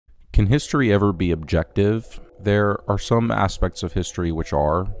Can history ever be objective? There are some aspects of history which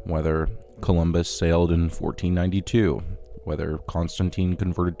are, whether Columbus sailed in 1492, whether Constantine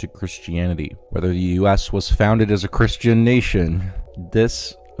converted to Christianity, whether the US was founded as a Christian nation.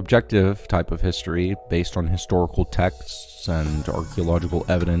 This objective type of history, based on historical texts and archaeological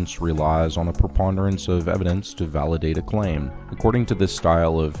evidence, relies on a preponderance of evidence to validate a claim. According to this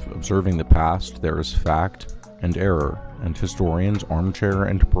style of observing the past, there is fact and error, and historians, armchair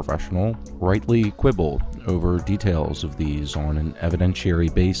and professional, rightly quibble over details of these on an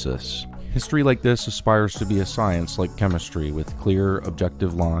evidentiary basis. History like this aspires to be a science like chemistry, with clear,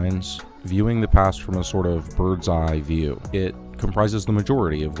 objective lines, viewing the past from a sort of bird's-eye view. It comprises the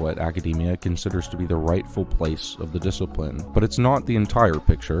majority of what academia considers to be the rightful place of the discipline. But it's not the entire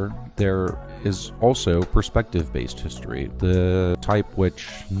picture. There is also perspective-based history, the type which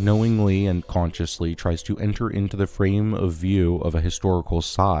knowingly and consciously tries to enter into the frame of view of a historical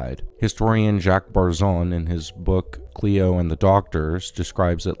side. Historian Jacques Barzon, in his book Cleo and the Doctors,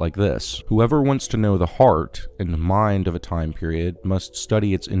 describes it like this: "Whoever wants to know the heart and mind of a time period must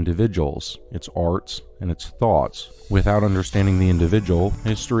study its individuals, its arts, and its thoughts. Without understanding the individual,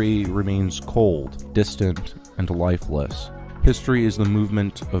 history remains cold, distant, and lifeless. History is the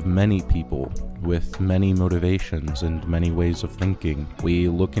movement of many people, with many motivations and many ways of thinking. We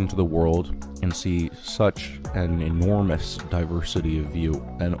look into the world and see such an enormous diversity of view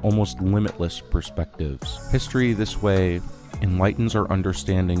and almost limitless perspectives. History this way enlightens our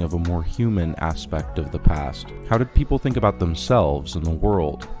understanding of a more human aspect of the past. How did people think about themselves and the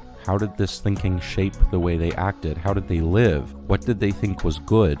world? How did this thinking shape the way they acted? How did they live? What did they think was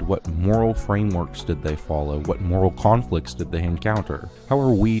good? What moral frameworks did they follow? What moral conflicts did they encounter? How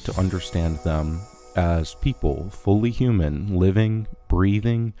are we to understand them as people, fully human, living,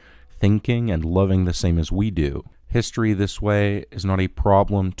 breathing, thinking, and loving the same as we do? History this way is not a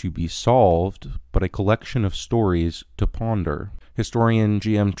problem to be solved, but a collection of stories to ponder." Historian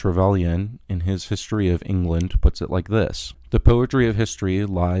G.M. Trevelyan, in his History of England, puts it like this: "The poetry of history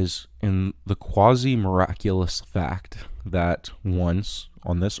lies in the quasi-miraculous fact that once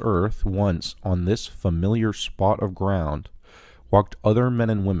on this earth, once on this familiar spot of ground, walked other men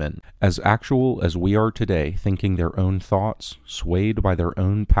and women, as actual as we are today, thinking their own thoughts, swayed by their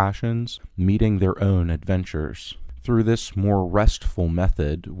own passions, meeting their own adventures. Through this more restful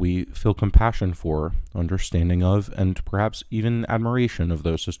method, we feel compassion for, understanding of, and perhaps even admiration of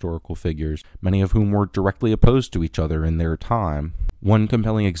those historical figures, many of whom were directly opposed to each other in their time. One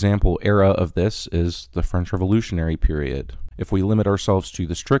compelling era of this is the French Revolutionary period. If we limit ourselves to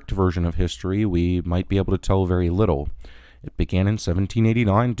the strict version of history, we might be able to tell very little. It began in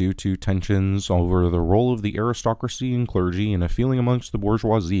 1789 due to tensions over the role of the aristocracy and clergy and a feeling amongst the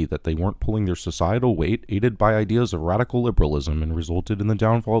bourgeoisie that they weren't pulling their societal weight, aided by ideas of radical liberalism, and resulted in the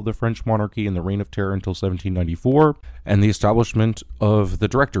downfall of the French monarchy and the Reign of Terror until 1794, and the establishment of the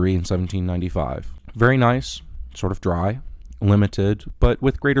Directory in 1795. Very nice, sort of dry, limited, but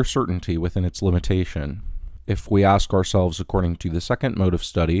with greater certainty within its limitation. If we ask ourselves according to the second mode of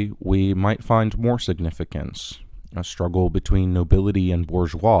study, we might find more significance. A struggle between nobility and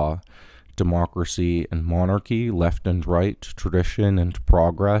bourgeois, democracy and monarchy, left and right, tradition and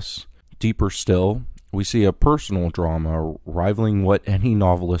progress. Deeper still, we see a personal drama rivaling what any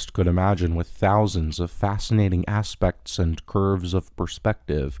novelist could imagine, with thousands of fascinating aspects and curves of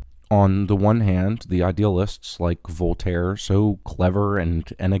perspective. On the one hand, the idealists like Voltaire, so clever and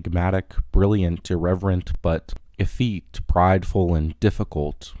enigmatic, brilliant, irreverent, but effete, prideful, and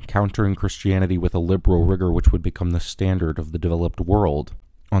difficult, countering Christianity with a liberal rigor which would become the standard of the developed world.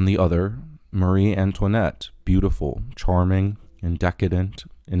 On the other, Marie Antoinette, beautiful, charming, and decadent,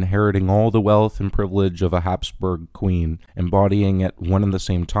 inheriting all the wealth and privilege of a Habsburg queen, embodying at one and the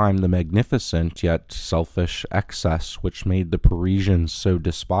same time the magnificent yet selfish excess which made the Parisians so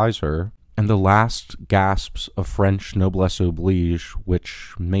despise her, and the last gasps of French noblesse oblige,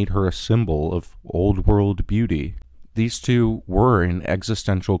 which made her a symbol of old-world beauty. These two were in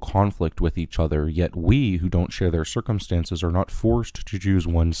existential conflict with each other, yet we, who don't share their circumstances, are not forced to choose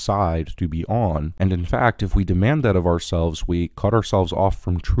one side to be on. And in fact, if we demand that of ourselves, we cut ourselves off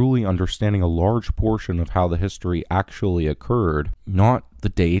from truly understanding a large portion of how the history actually occurred. Not the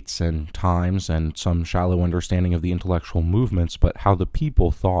dates and times and some shallow understanding of the intellectual movements, but how the people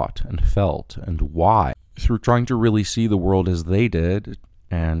thought and felt and why. Through trying to really see the world as they did,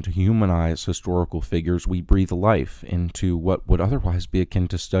 and humanize historical figures, we breathe life into what would otherwise be akin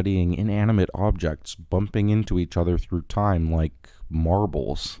to studying inanimate objects bumping into each other through time like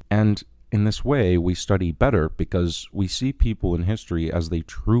marbles. And in this way, we study better because we see people in history as they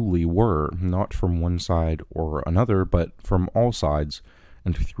truly were, not from one side or another, but from all sides,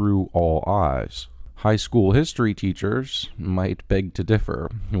 and through all eyes. High school history teachers might beg to differ,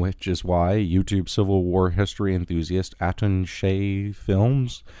 which is why YouTube Civil War history enthusiast Atun Shei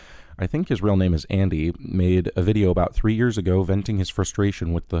Films, I think his real name is Andy, made a video about 3 years ago venting his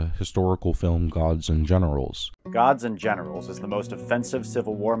frustration with the historical film Gods and Generals. Gods and Generals is the most offensive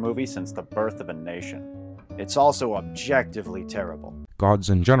Civil War movie since the birth of a nation. It's also objectively terrible. Gods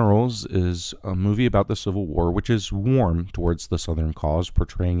and Generals is a movie about the Civil War which is warm towards the Southern cause,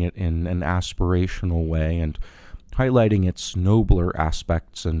 portraying it in an aspirational way and highlighting its nobler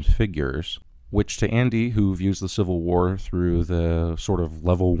aspects and figures, which to Andy, who views the Civil War through the sort of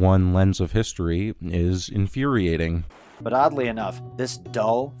level 1 lens of history, is infuriating. But oddly enough, this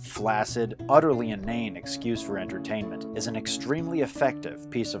dull, flaccid, utterly inane excuse for entertainment is an extremely effective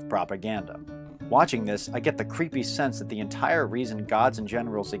piece of propaganda. Watching this, I get the creepy sense that the entire reason Gods and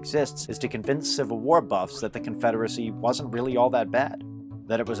Generals exists is to convince Civil War buffs that the Confederacy wasn't really all that bad,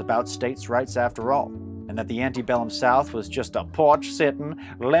 that it was about states' rights after all, and that the antebellum South was just a porch-sitting,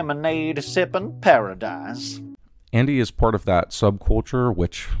 lemonade-sipping paradise. Andy is part of that subculture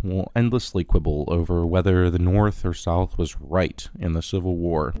which will endlessly quibble over whether the North or South was right in the Civil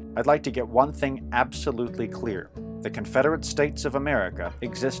War. I'd like to get one thing absolutely clear. The Confederate States of America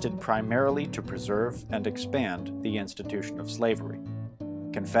existed primarily to preserve and expand the institution of slavery.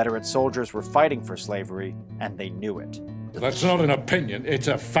 Confederate soldiers were fighting for slavery, and they knew it. That's not an opinion, it's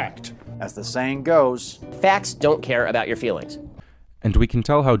a fact. As the saying goes, facts don't care about your feelings. And we can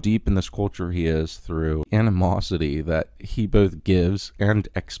tell how deep in this culture he is through animosity that he both gives and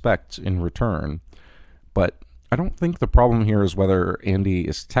expects in return. But I don't think the problem here is whether Andy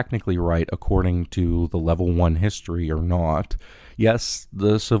is technically right according to the level 1 history or not. Yes,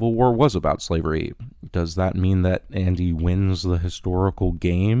 the Civil War was about slavery. Does that mean that Andy wins the historical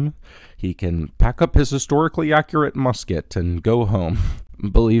game? He can pack up his historically accurate musket and go home.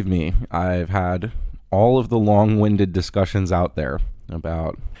 Believe me, I've had all of the long-winded discussions out there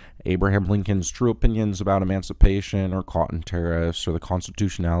about Abraham Lincoln's true opinions about emancipation or cotton tariffs or the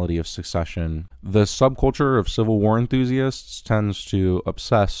constitutionality of secession. The subculture of Civil War enthusiasts tends to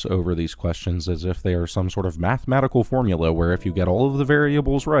obsess over these questions as if they are some sort of mathematical formula where if you get all of the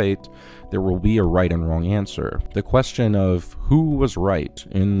variables right, there will be a right and wrong answer. The question of who was right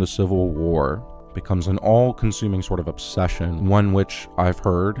in the Civil War becomes an all-consuming sort of obsession, one which I've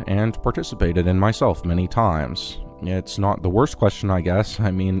heard and participated in myself many times. It's not the worst question, I guess.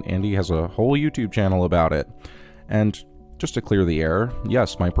 I mean, Andy has a whole YouTube channel about it. And just to clear the air,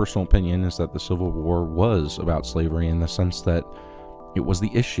 yes, my personal opinion is that the Civil War was about slavery in the sense that it was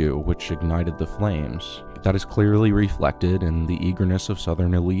the issue which ignited the flames. That is clearly reflected in the eagerness of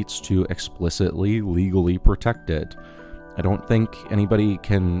Southern elites to explicitly, legally protect it. I don't think anybody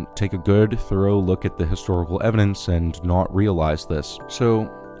can take a good, thorough look at the historical evidence and not realize this.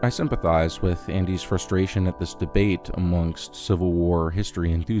 So I sympathize with Andy's frustration at this debate amongst Civil War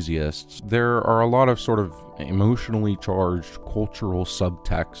history enthusiasts. There are a lot of sort of emotionally charged cultural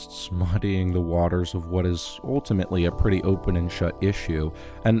subtexts muddying the waters of what is ultimately a pretty open and shut issue,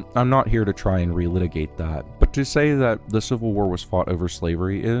 and I'm not here to try and relitigate that. But to say that the Civil War was fought over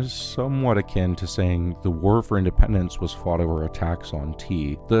slavery is somewhat akin to saying the War for Independence was fought over attacks on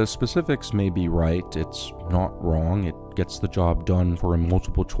tea. The specifics may be right, it's not wrong, it gets the job done for a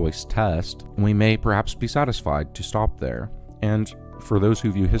multiple choice test, and we may perhaps be satisfied to stop there. And for those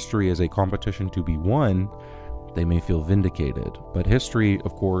who view history as a competition to be won, they may feel vindicated. But history,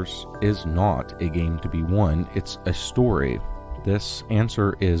 of course, is not a game to be won, it's a story. This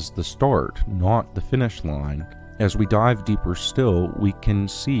answer is the start, not the finish line. As we dive deeper still, we can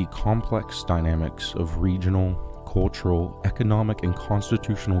see complex dynamics of regional, cultural, economic, and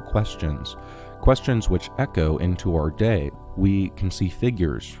constitutional questions which echo into our day. We can see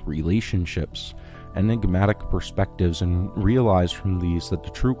figures, relationships, enigmatic perspectives, and realize from these that the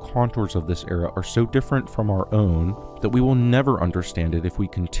true contours of this era are so different from our own that we will never understand it if we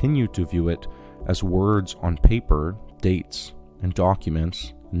continue to view it as words on paper, dates, and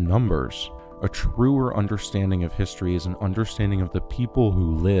documents, and numbers. A truer understanding of history is an understanding of the people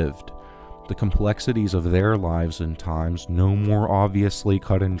who lived, the complexities of their lives and times no more obviously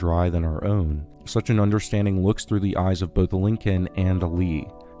cut and dry than our own. Such an understanding looks through the eyes of both Lincoln and Lee,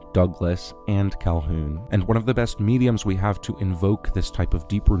 Douglas and Calhoun. And one of the best mediums we have to invoke this type of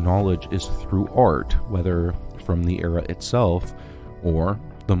deeper knowledge is through art, whether from the era itself or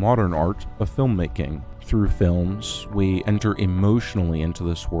the modern art of filmmaking. Through films, we enter emotionally into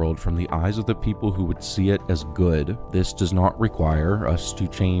this world from the eyes of the people who would see it as good. This does not require us to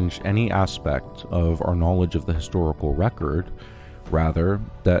change any aspect of our knowledge of the historical record. Rather,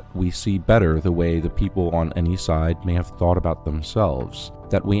 that we see better the way the people on any side may have thought about themselves,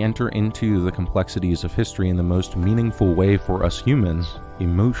 that we enter into the complexities of history in the most meaningful way for us humans,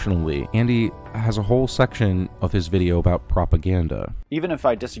 emotionally. Andy has a whole section of his video about propaganda. Even if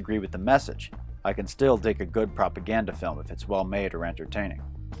I disagree with the message, I can still dig a good propaganda film if it's well made or entertaining.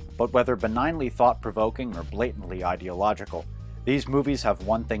 But whether benignly thought-provoking or blatantly ideological, these movies have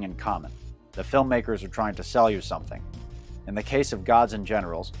one thing in common. The filmmakers are trying to sell you something. In the case of Gods and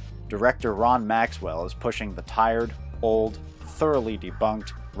Generals, director Ron Maxwell is pushing the tired, old, thoroughly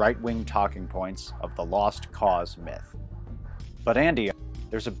debunked, right-wing talking points of the lost cause myth. But Andy,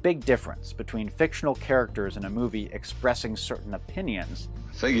 there's a big difference between fictional characters in a movie expressing certain opinions.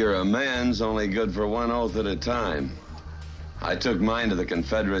 Figure a man's only good for one oath at a time. I took mine to the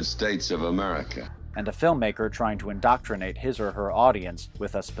Confederate States of America. And a filmmaker trying to indoctrinate his or her audience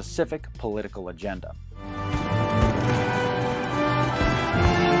with a specific political agenda.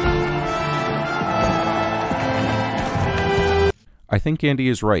 I think Andy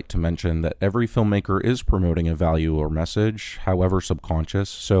is right to mention that every filmmaker is promoting a value or message, however subconscious,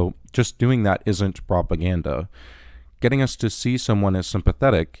 so just doing that isn't propaganda. Getting us to see someone as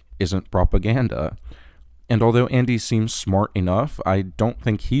sympathetic isn't propaganda. And although Andy seems smart enough, I don't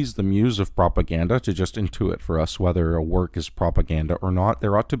think he's the muse of propaganda to just intuit for us whether a work is propaganda or not.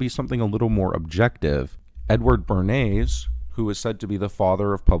 There ought to be something a little more objective. Edward Bernays, who is said to be the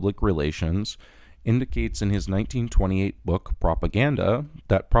father of public relations, indicates in his 1928 book Propaganda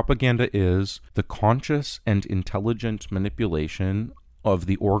that propaganda is the conscious and intelligent manipulation of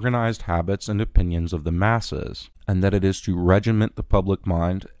the organized habits and opinions of the masses, and that it is to regiment the public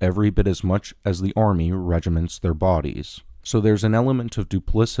mind every bit as much as the army regiments their bodies. So there's an element of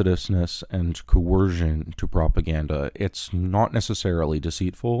duplicitousness and coercion to propaganda. It's not necessarily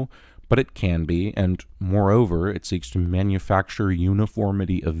deceitful, but it can be, and moreover, it seeks to manufacture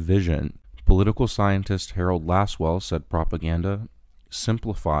uniformity of vision. Political scientist Harold Lasswell said propaganda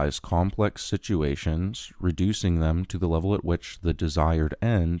simplifies complex situations, reducing them to the level at which the desired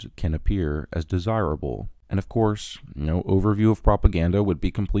end can appear as desirable. And of course, no overview of propaganda would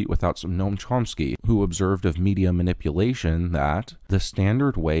be complete without some Noam Chomsky, who observed of media manipulation that the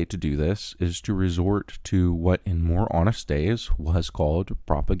standard way to do this is to resort to what in more honest days was called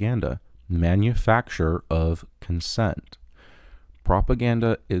propaganda, manufacture of consent.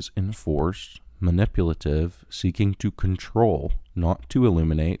 Propaganda is enforced, manipulative, seeking to control, not to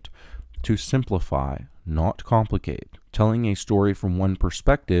illuminate, to simplify, not complicate. Telling a story from one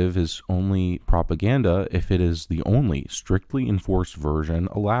perspective is only propaganda if it is the only strictly enforced version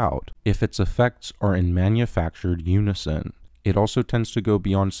allowed, if its effects are in manufactured unison. It also tends to go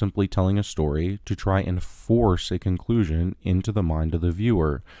beyond simply telling a story to try and force a conclusion into the mind of the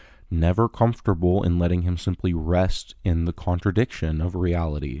viewer, never comfortable in letting him simply rest in the contradiction of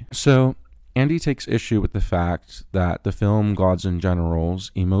reality. So, Andy takes issue with the fact that the film Gods and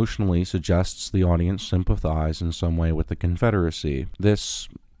Generals emotionally suggests the audience sympathize in some way with the Confederacy. This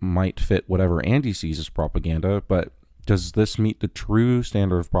might fit whatever Andy sees as propaganda, but does this meet the true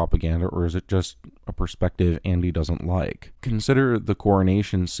standard of propaganda, or is it just a perspective Andy doesn't like? Consider the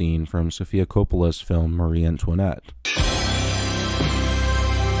coronation scene from Sofia Coppola's film Marie Antoinette.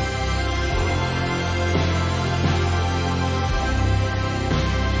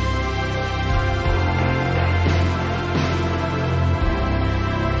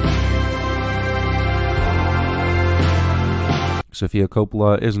 Sofia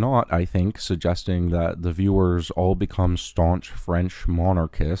Coppola is not, I think, suggesting that the viewers all become staunch French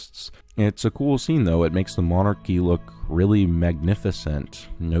monarchists. It's a cool scene, though. It makes the monarchy look really magnificent.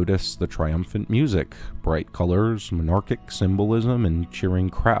 Notice the triumphant music, bright colors, monarchic symbolism, and cheering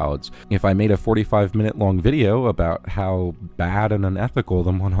crowds. If I made a 45-minute long video about how bad and unethical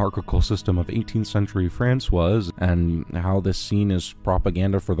the monarchical system of 18th century France was, and how this scene is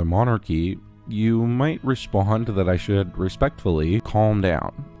propaganda for the monarchy, you might respond that I should respectfully calm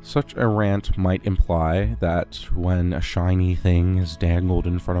down. Such a rant might imply that when a shiny thing is dangled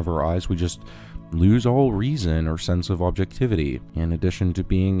in front of our eyes, we just lose all reason or sense of objectivity. In addition to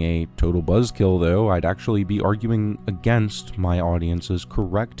being a total buzzkill, though, I'd actually be arguing against my audience's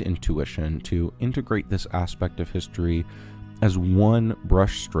correct intuition to integrate this aspect of history as one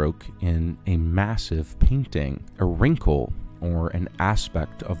brushstroke in a massive painting, a wrinkle or an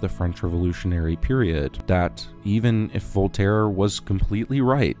aspect of the French Revolutionary period, that even if Voltaire was completely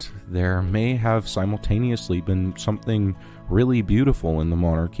right, there may have simultaneously been something really beautiful in the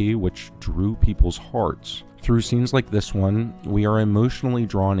monarchy which drew people's hearts. Through scenes like this one, we are emotionally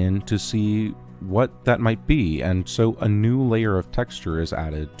drawn in to see what that might be, and so a new layer of texture is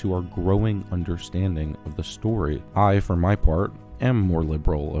added to our growing understanding of the story. I, for my part, am more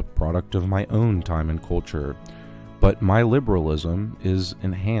liberal, a product of my own time and culture, but my liberalism is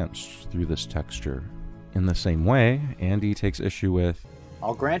enhanced through this texture. In the same way, Andy takes issue with,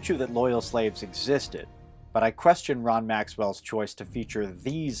 I'll grant you that loyal slaves existed, but I question Ron Maxwell's choice to feature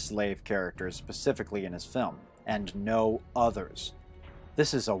these slave characters specifically in his film, and no others.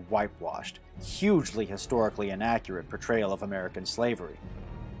 This is a whitewashed, hugely historically inaccurate portrayal of American slavery.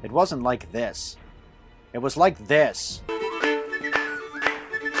 It wasn't like this. It was like this. Come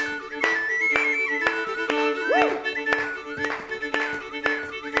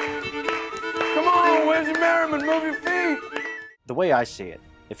on, where's your merriment? Move your feet! The way I see it,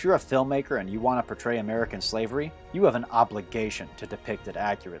 if you're a filmmaker and you want to portray American slavery, you have an obligation to depict it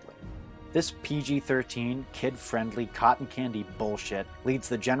accurately. This PG-13, kid-friendly, cotton candy bullshit leads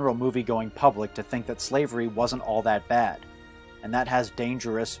the general movie-going public to think that slavery wasn't all that bad, and that has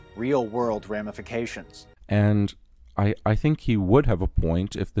dangerous, real-world ramifications. and I think he would have a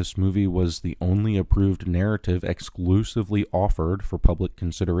point if this movie was the only approved narrative exclusively offered for public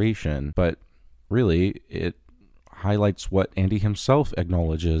consideration, but really, it highlights what Andy himself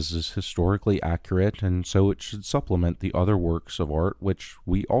acknowledges is historically accurate, and so it should supplement the other works of art which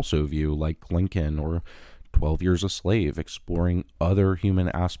we also view, like Lincoln or 12 Years a Slave, exploring other human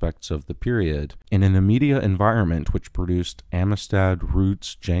aspects of the period. In an immediate environment which produced Amistad,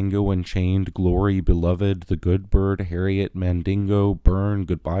 Roots, Django Unchained, Glory, Beloved, The Good Bird, Harriet, Mandingo, Burn,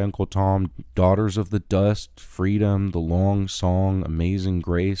 Goodbye Uncle Tom, Daughters of the Dust, Freedom, The Long Song, Amazing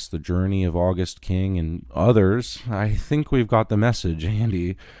Grace, The Journey of August King, and others, I think we've got the message,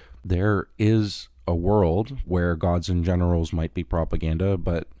 Andy. There is a world where gods and generals might be propaganda,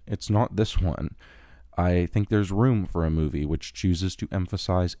 but it's not this one. I think there's room for a movie which chooses to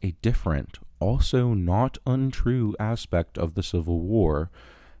emphasize a different, also not untrue aspect of the Civil War.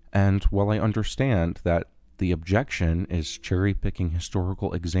 And while I understand that the objection is cherry-picking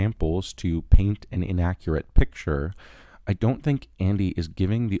historical examples to paint an inaccurate picture, I don't think Andy is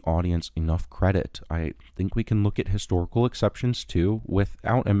giving the audience enough credit. I think we can look at historical exceptions too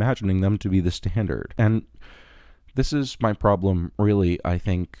without imagining them to be the standard. And this is my problem, really, I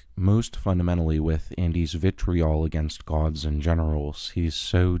think, most fundamentally with Andy's vitriol against gods and generals. He's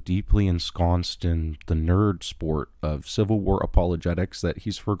so deeply ensconced in the nerd sport of Civil War apologetics that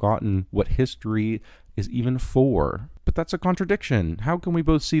he's forgotten what history is even for. But that's a contradiction. How can we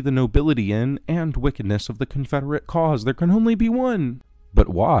both see the nobility in and wickedness of the Confederate cause? There can only be one. But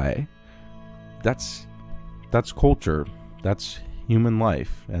why? That's culture. That's human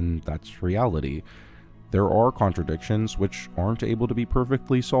life, and that's reality. There are contradictions which aren't able to be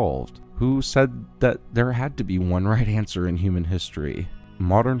perfectly solved. Who said that there had to be one right answer in human history?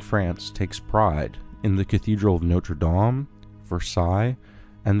 Modern France takes pride in the Cathedral of Notre Dame, Versailles,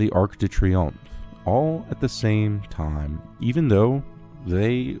 and the Arc de Triomphe, all at the same time, even though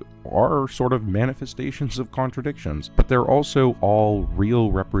they are sort of manifestations of contradictions, but they're also all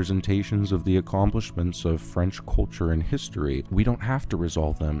real representations of the accomplishments of French culture and history. We don't have to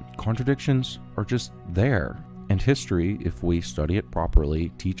resolve them. Contradictions are just there. And history, if we study it properly,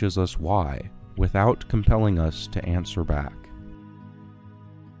 teaches us why, without compelling us to answer back.